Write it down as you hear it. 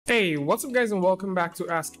Hey, what's up guys, and welcome back to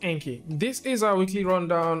askNK. This is our weekly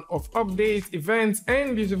rundown of updates, events,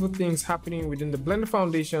 and beautiful things happening within the Blender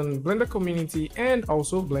Foundation, Blender community, and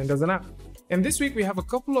also Blender as an app. And this week we have a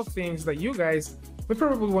couple of things that you guys we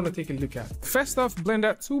probably want to take a look at. First off,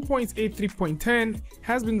 Blender 2.83.10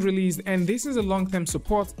 has been released, and this is a long-term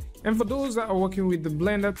support. And for those that are working with the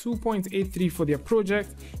Blender 2.83 for their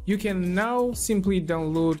project, you can now simply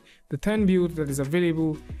download the 10 build that is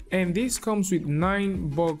available, and this comes with 9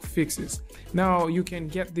 bug fixes. Now you can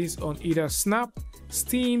get this on either Snap,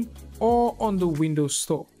 Steam, or on the Windows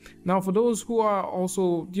Store. Now for those who are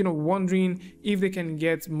also wondering if they can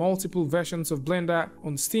get multiple versions of Blender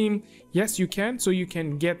on Steam, yes you can. So you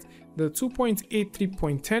can get the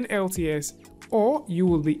 2.83.10 LTS, or you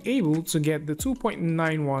will be able to get the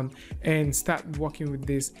 2.91 and start working with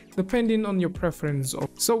this depending on your preference.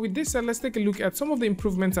 So with this said, let's take a look at some of the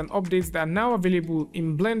improvements and updates that are now available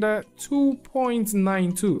in Blender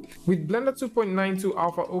 2.92. With Blender 2.92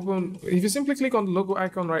 Alpha open, if you simply click on the logo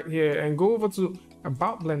icon right here and go over to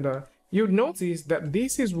About Blender, you'll notice that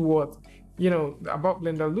this is what About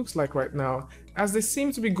Blender looks like right now, as they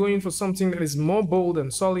seem to be going for something that is more bold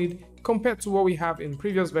and solid compared to what we have in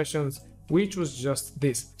previous versions, which was just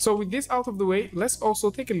this. So with this out of the way, let's also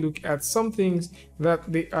take a look at some things that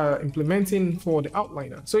they are implementing for the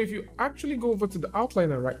outliner. So if you actually go over to the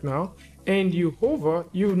outliner right now and you hover,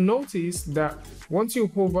 you notice that once you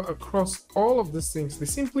hover across all of these things, they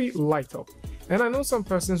simply light up. And I know some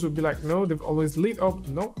persons would be like, no, they've always lit up.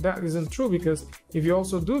 No, that isn't true, because if you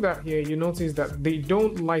also do that here, you notice that they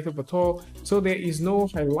don't light up at all. So there is no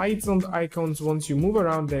highlights on the icons once you move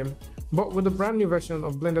around them. But with the brand new version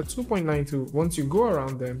of Blender 2.92, once you go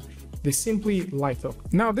around them, they simply light up.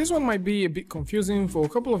 Now this one might be a bit confusing for a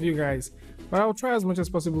couple of you guys, but I'll try as much as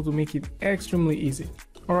possible to make it extremely easy.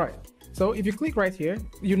 Alright, so if you click right here,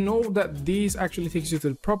 you know that this actually takes you to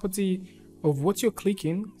the property of what you're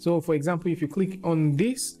clicking. So for example, if you click on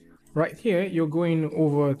this right here, you're going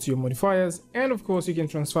over to your modifiers, and of course you can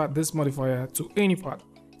transfer this modifier to any part.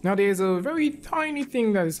 Now there's a very tiny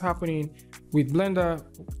thing that is happening with Blender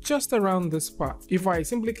just around this part. If I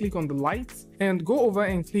simply click on the light and go over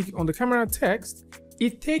and click on the camera text,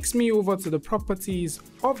 it takes me over to the properties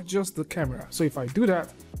of just the camera. So if I do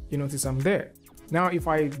that, you notice I'm there. Now if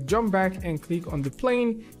I jump back and click on the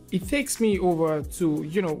plane, it takes me over to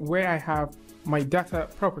where I have my data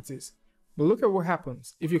properties. But look at what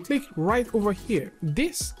happens. If you click right over here,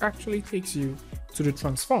 this actually takes you to the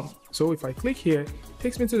transform. So if I click here, it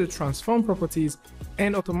takes me to the transform properties,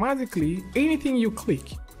 and automatically anything you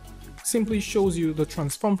click simply shows you the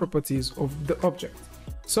transform properties of the object.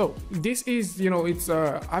 So this is, it's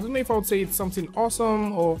I don't know if I would say it's something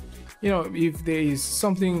awesome, or if there is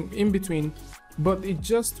something in between, but it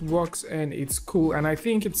just works and it's cool, and I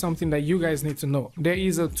think it's something that you guys need to know. There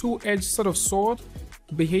is a two-edged sort of sword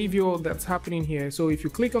behavior that's happening here. So if you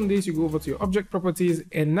click on this, you go over to your object properties,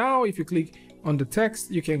 and now if you click on the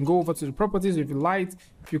text, you can go over to the properties of your light.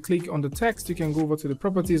 If you click on the text, you can go over to the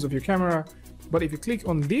properties of your camera. But if you click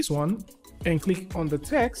on this one and click on the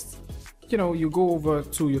text, you go over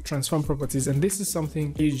to your transform properties, and this is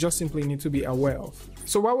something you just simply need to be aware of.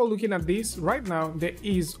 So while we're looking at this right now, there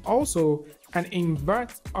is also an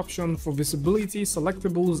invert option for visibility,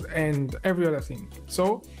 selectables, and every other thing.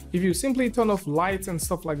 So if you simply turn off lights and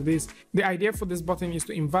stuff like this, the idea for this button is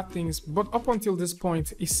to invert things, but up until this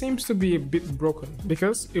point it seems to be a bit broken,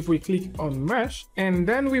 because if we click on mesh and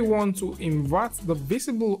then we want to invert the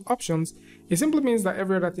visible options, it simply means that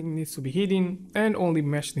every other thing needs to be hidden and only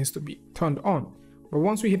mesh needs to be turned on. But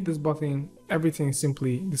once we hit this button, everything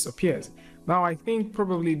simply disappears. Now I think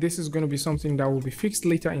probably this is going to be something that will be fixed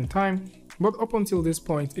later in time, but up until this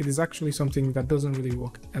point it is actually something that doesn't really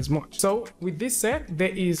work as much. So with this said, there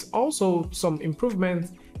is also some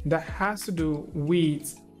improvement that has to do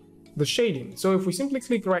with the shading. So if we simply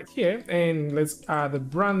click right here and let's add a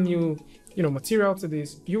brand new material to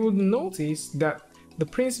this, you will notice that the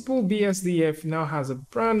principal BSDF now has a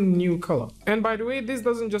brand new color. And by the way, this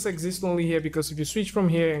doesn't just exist only here, because if you switch from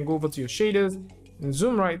here and go over to your shaders and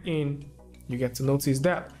zoom right in, you get to notice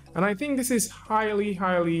that. And I think this is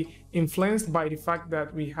highly influenced by the fact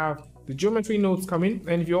that we have the geometry nodes coming.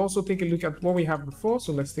 And if you also take a look at what we have before,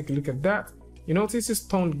 so let's take a look at that. You notice it's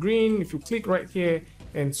toned green. If you click right here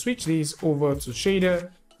and switch these over to shader,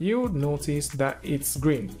 you would notice that it's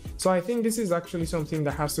green. So I think this is actually something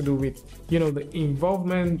that has to do with the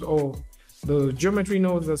involvement of the geometry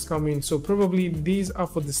nodes that's coming. So probably these are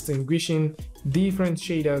for distinguishing different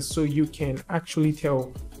shaders, so you can actually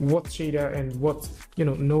tell what shader and what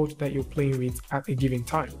node that you're playing with at a given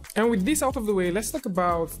time. And with this out of the way, let's talk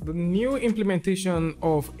about the new implementation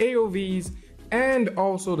of AOVs and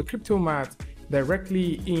also the cryptomatte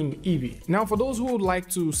directly in eevee. Now, for those who would like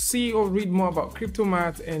to see or read more about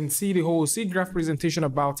cryptomatte and see the whole seed graph presentation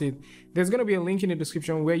about it, there's going to be a link in the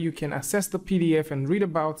description where you can access the PDF and read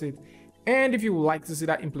about it. And if you would like to see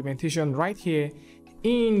that implementation right here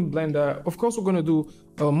in Blender, of course, we're going to do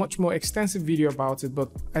a much more extensive video about it, but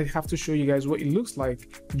I have to show you guys what it looks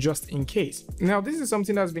like just in case. Now, this is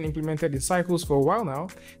something that's been implemented in Cycles for a while now.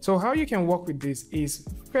 So how you can work with this is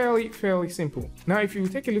fairly simple. Now, if you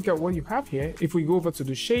take a look at what you have here, if we go over to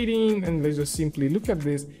the shading and let's just simply look at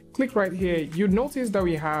this, click right here, you notice that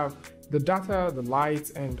we have the data, the lights,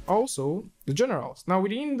 and also the generals. Now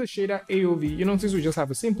within the shader AOV, you notice we just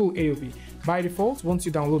have a simple AOV. By default, once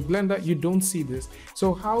you download Blender, you don't see this.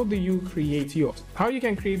 So how do you create yours? How you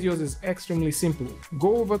can create yours is extremely simple.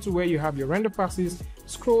 Go over to where you have your render passes,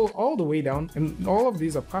 scroll all the way down, and all of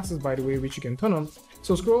these are passes, by the way, which you can turn on.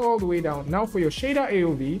 So scroll all the way down. Now for your shader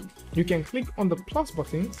AOV, you can click on the plus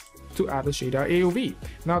button to add the shader AOV.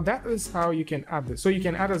 Now that is how you can add this. So you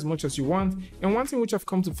can add as much as you want. And one thing which I've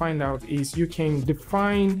come to find out is you can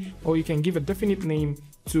define or you can give a definite name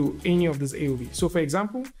to any of this AOV. So for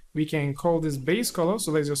example, we can call this base color.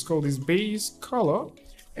 So let's just call this base color.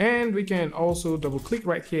 And we can also double click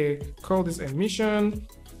right here, call this emission,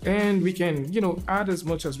 and we can, add as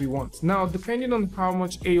much as we want. Now, depending on how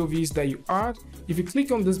much AOVs that you add, if you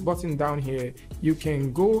click on this button down here, you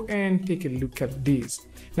can go and take a look at this.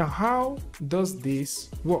 Now, how does this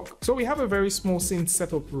work? So we have a very small scene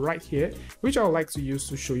setup right here, which I would like to use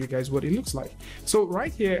to show you guys what it looks like. So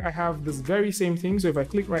right here, I have this very same thing. So if I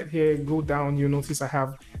click right here, go down, you'll notice I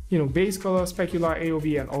have, base color, specular,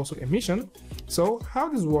 AOV, and also emission. So how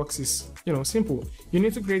this works is, simple. You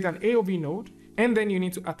need to create an AOV node, and then you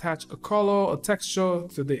need to attach a color, a texture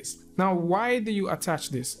to this. Now, why do you attach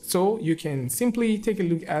this? So you can simply take a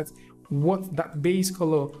look at what that base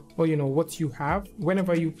color or what you have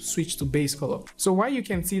whenever you switch to base color. So why you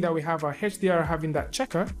can see that we have our HDRI having that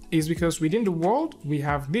checker is because within the world we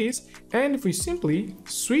have this, and if we simply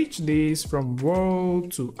switch this from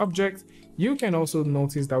world to object, you can also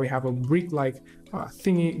notice that we have a brick-like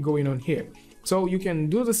thingy going on here. So you can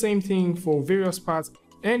do the same thing for various parts.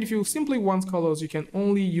 And if you simply want colors, you can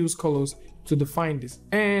only use colors to define this.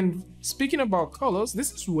 And speaking about colors,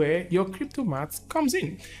 this is where your cryptomatte comes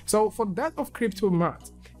in. So for that of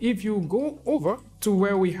cryptomatte, if you go over to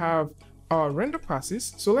where we have our render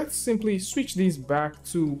passes, so let's simply switch these back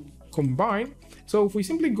to combine. So if we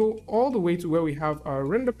simply go all the way to where we have our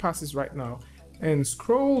render passes right now and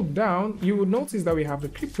scroll down, you will notice that we have the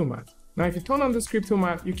cryptomatte. Now, if you turn on this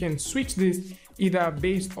cryptomatte, you can switch this either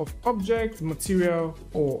based off object, material,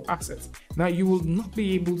 or asset. Now, you will not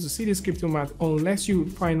be able to see this cryptomatte unless you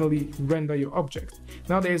finally render your object.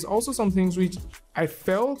 Now, there's also some things which I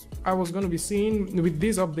felt I was going to be seeing with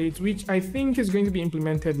this update, which I think is going to be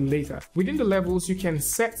implemented later. Within the levels, you can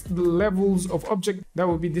set the levels of object that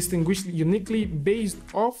will be distinguished uniquely based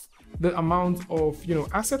off the amount of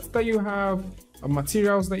assets that you have,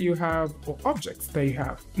 materials that you have, or objects that you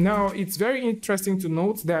have. Now, it's very interesting to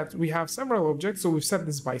note that we have several objects, so we've set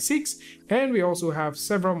this by 6, and we also have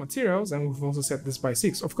several materials, and we've also set this by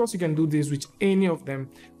 6. Of course, you can do this with any of them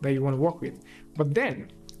that you want to work with. But then,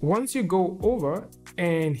 once you go over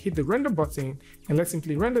and hit the render button, and let's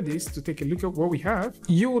simply render this to take a look at what we have,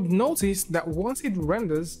 you would notice that once it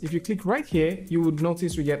renders, if you click right here, you would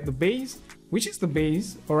notice we get the base, which is the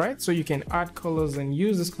base, all right? So you can add colors and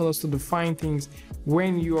use these colors to define things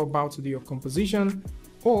when you're about to do your composition,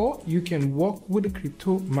 or you can work with the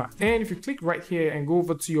cryptomatte. And if you click right here and go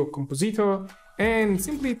over to your compositor and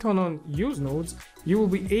simply turn on use nodes, you will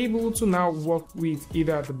be able to now work with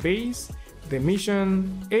either the base, the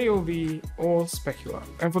emission, AOV, or specular.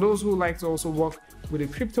 And for those who like to also work with a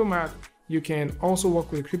cryptomatte, you can also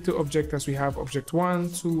work with a crypto object, as we have object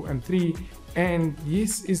 1, 2, and 3. And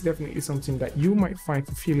this is definitely something that you might find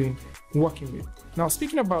fulfilling working with. Now,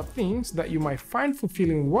 speaking about things that you might find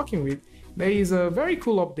fulfilling working with, there is a very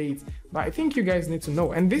cool update that I think you guys need to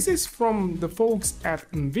know. And this is from the folks at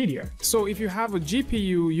NVIDIA. So if you have a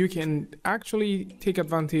GPU, you can actually take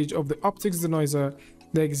advantage of the optics denoiser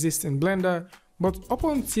that exists in Blender. But up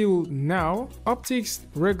until now, optics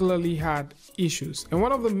regularly had issues. And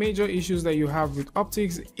one of the major issues that you have with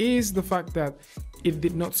optics is the fact that it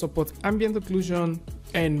did not support ambient occlusion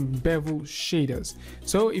and bevel shaders.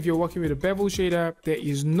 So if you're working with a bevel shader, there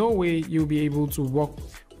is no way you'll be able to work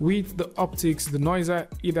with the optics denoiser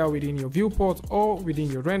either within your viewport or within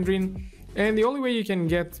your rendering. And the only way you can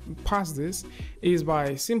get past this is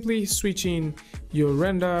by simply switching your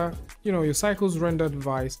render, your cycles render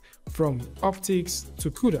device from optics to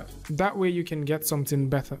CUDA. That way you can get something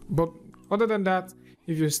better. But other than that,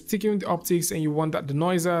 if you're sticking with the optics and you want that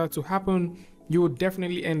denoiser to happen, you will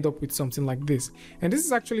definitely end up with something like this. And this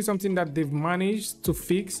is actually something that they've managed to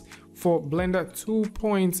fix for Blender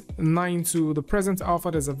 2.92, the present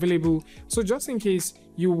alpha that's available. So just in case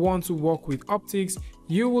you want to work with optics,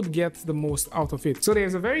 you would get the most out of it. So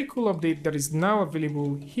there's a very cool update that is now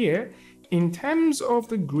available here in terms of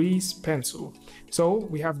the grease pencil. So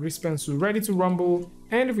we have grease pencil ready to rumble,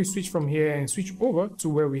 and if we switch from here and switch over to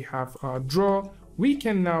where we have our draw, we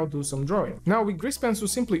can now do some drawing. Now with grease pencil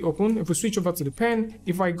simply open, if we switch over to the pen,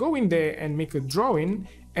 if I go in there and make a drawing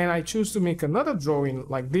and I choose to make another drawing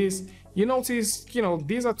like this, you notice,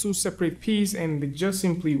 these are two separate pieces and they just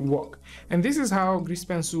simply work. And this is how grease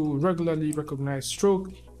pencil regularly recognizes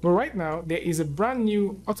stroke. But right now, there is a brand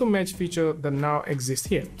new auto merge feature that now exists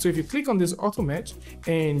here. So if you click on this auto merge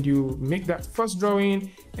and you make that first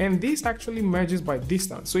drawing, and this actually merges by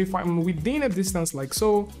distance. So if I'm within a distance like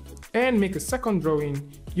so, and make a second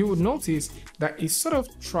drawing, you would notice that it sort of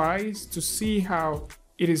tries to see how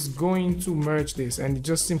it is going to merge this, and it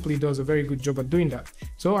just simply does a very good job at doing that.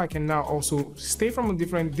 So I can now also stay from a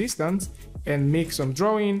different distance and make some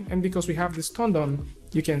drawing, and because we have this turned on,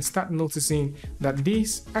 you can start noticing that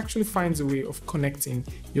this actually finds a way of connecting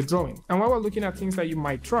your drawing. And while we're looking at things that you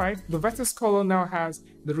might try, the vertex color now has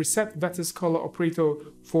the reset vertex color operator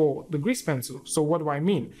for the grease pencil. So what do I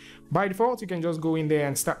mean? By default, you can just go in there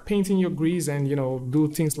and start painting your grease and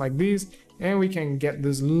do things like this, and we can get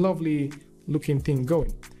this lovely looking thing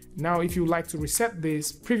going. Now if you like to reset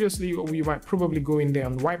this, previously you might probably go in there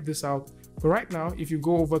and wipe this out. But right now, if you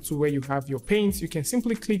go over to where you have your paints, you can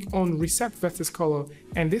simply click on reset vertex color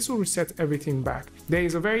and this will reset everything back. There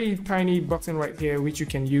is a very tiny button right here which you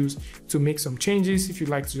can use to make some changes if you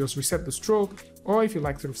like to just reset the stroke or if you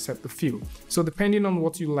like to reset the fill. So depending on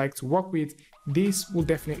what you like to work with, this will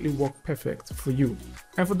definitely work perfect for you.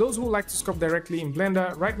 And for those who like to sculpt directly in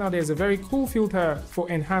Blender, right now there's a very cool filter for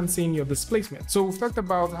enhancing your displacement. So we've talked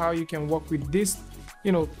about how you can work with this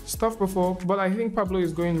stuff before, but I think Pablo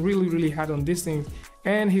is going really hard on these things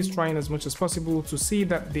and he's trying as much as possible to see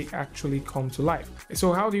that they actually come to life.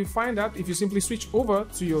 So how do you find that? If you simply switch over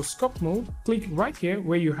to your sculpt mode, click right here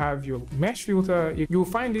where you have your mesh filter, you'll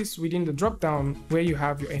find this within the drop down where you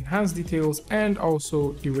have your enhanced details and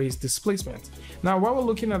also erase displacement. Now while we're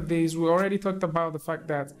looking at this, we already talked about the fact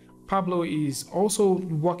that Pablo is also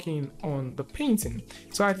working on the painting.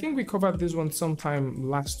 So I think we covered this one sometime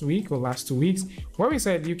last week or last 2 weeks, where we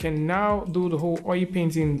said you can now do the whole oil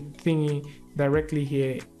painting thingy directly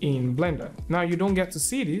here in Blender. Now you don't get to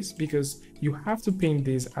see this because you have to paint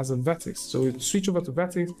this as a vertex. So you switch over to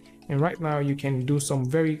vertex and right now you can do some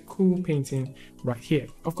very cool painting right here.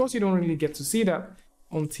 Of course, you don't really get to see that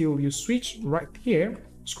until you switch right here,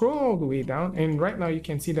 scroll all the way down, and right now you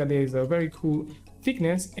can see that there is a very cool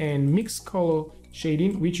thickness and mixed color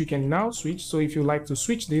shading which you can now switch. So if you like to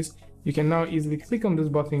switch this, you can now easily click on this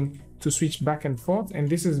button to switch back and forth, and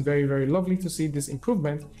this is very lovely to see this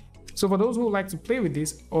improvement. So for those who like to play with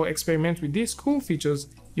this or experiment with these cool features,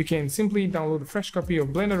 you can simply download a fresh copy of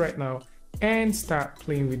Blender right now and start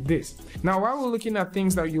playing with this. Now while we're looking at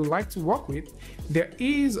things that you like to work with, there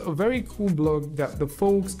is a very cool blog that the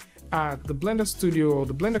folks at the Blender Studio or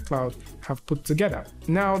the Blender Cloud have put together.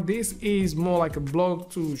 Now this is more like a blog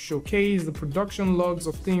to showcase the production logs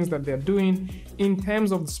of things that they're doing in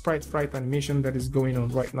terms of the Spritesprite animation that is going on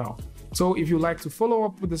right now. So if you like to follow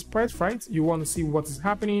up with the Spritesprite, you want to see what is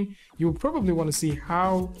happening, you probably want to see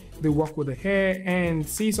how they work with the hair and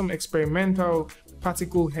see some experimental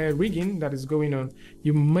particle hair rigging that is going on.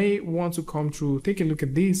 You may want to come through, take a look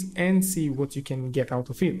at this and see what you can get out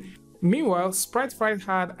of it. Meanwhile, Spritesprite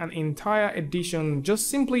had an entire edition just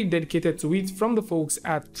simply dedicated to it from the folks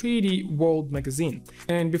at 3D World magazine.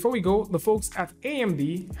 And before we go, the folks at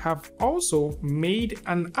AMD have also made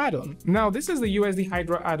an add-on. Now this is the USD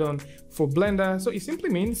Hydra add-on for Blender, so it simply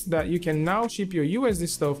means that you can now ship your USD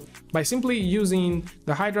stuff by simply using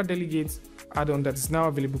the Hydra Delegate add-on that is now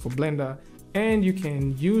available for Blender, and you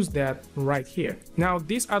can use that right here. Now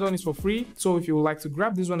this add-on is for free, so if you would like to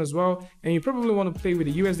grab this one as well and you probably want to play with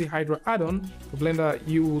the USD Hydra add-on for Blender,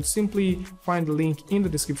 you will simply find the link in the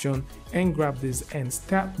description and grab this and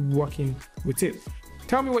start working with it.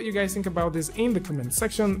 Tell me what you guys think about this in the comment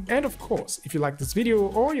section, and of course if you like this video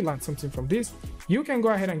or you learned something from this, you can go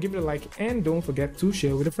ahead and give it a like and don't forget to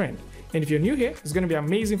share with a friend. And if you're new here, it's going to be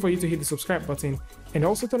amazing for you to hit the subscribe button and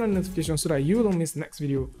also turn on notifications so that you don't miss the next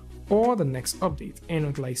video or the next update. And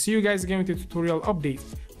until I see you guys again with a tutorial update,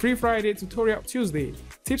 Free Friday, Tutorial Tuesday,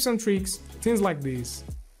 tips and tricks, things like this.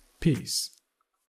 Peace.